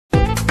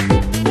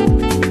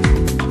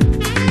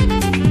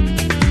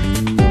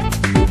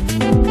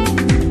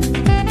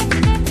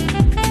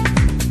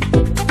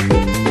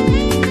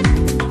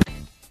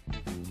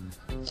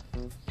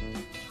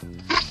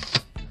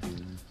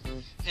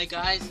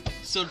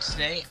So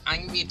today,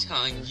 I'm going to be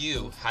telling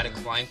you how to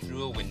climb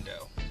through a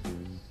window.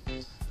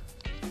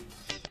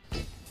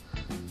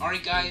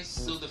 Alright guys,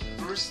 so the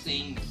first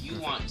thing you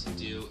want to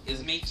do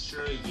is make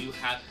sure you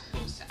have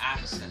close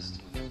access to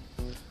the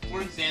window.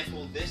 For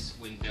example, this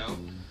window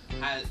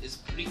is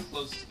pretty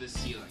close to the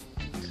ceiling.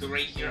 So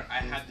right here I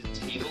have the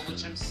table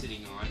which I'm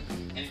sitting on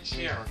and a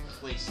chair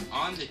placed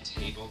on the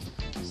table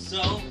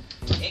so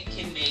it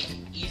can make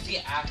easy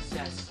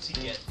access to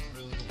get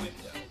through the window.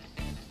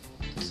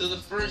 So the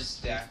first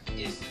step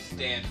is to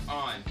stand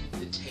on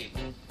the table.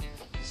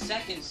 The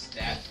second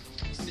step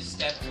is to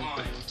step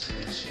on to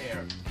the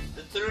chair.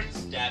 The third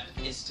step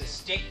is to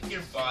stick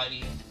your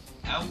body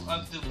out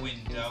of the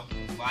window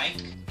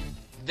like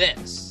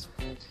this.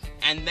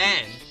 And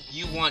then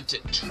you want to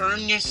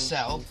turn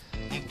yourself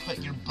and put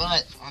your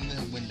butt on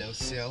the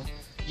windowsill.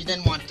 You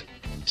then want to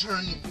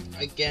turn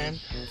again,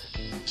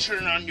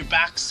 turn on your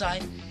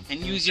backside, and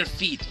use your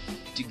feet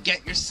to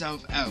get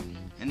yourself out.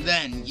 And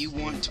then you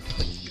want to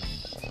put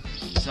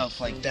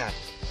yourself like that.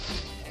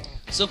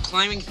 So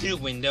climbing through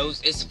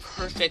windows is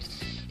perfect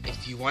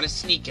if you want to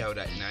sneak out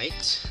at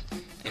night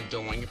and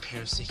don't want your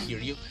parents to hear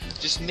you.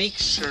 Just make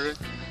sure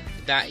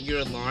that your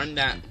alarm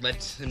that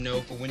lets them know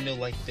if a window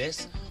like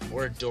this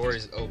or a door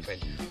is open.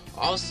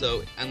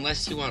 Also,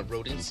 unless you want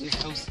rodents in your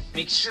house,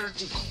 make sure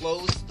to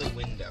close the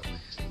window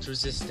to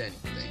resist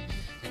anything.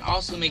 And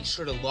also make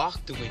sure to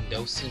lock the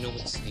window so no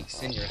one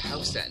sneaks in your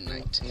house at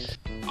night.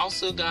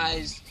 Also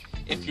guys,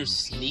 if you're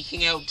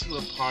sneaking out to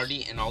a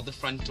party and all the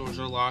front doors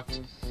are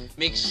locked,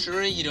 make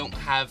sure you don't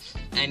have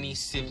any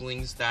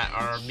siblings that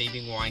are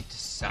maybe wanting to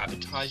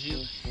sabotage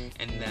you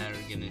and that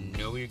are gonna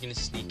know you're gonna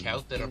sneak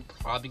out, that are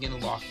probably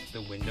gonna lock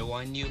the window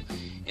on you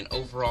and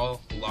overall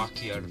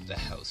lock you out of the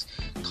house,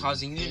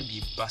 causing you to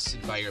be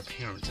busted by your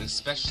parents,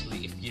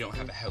 especially if you don't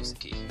have a house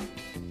key.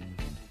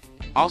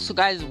 Also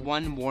guys,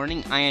 one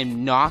warning I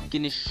am not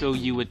gonna show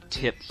you a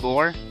tip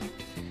for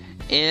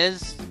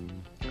is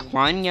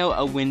climbing out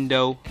a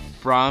window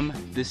from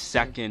the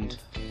second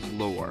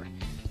floor,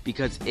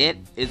 because it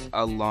is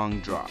a long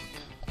drop.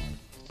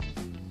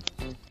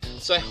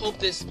 So I hope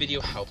this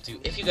video helped you.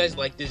 If you guys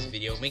like this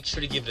video, make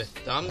sure to give it a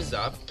thumbs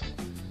up,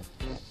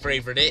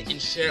 favorite it, and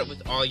share it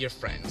with all your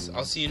friends.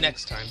 I'll see you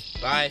next time.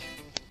 Bye.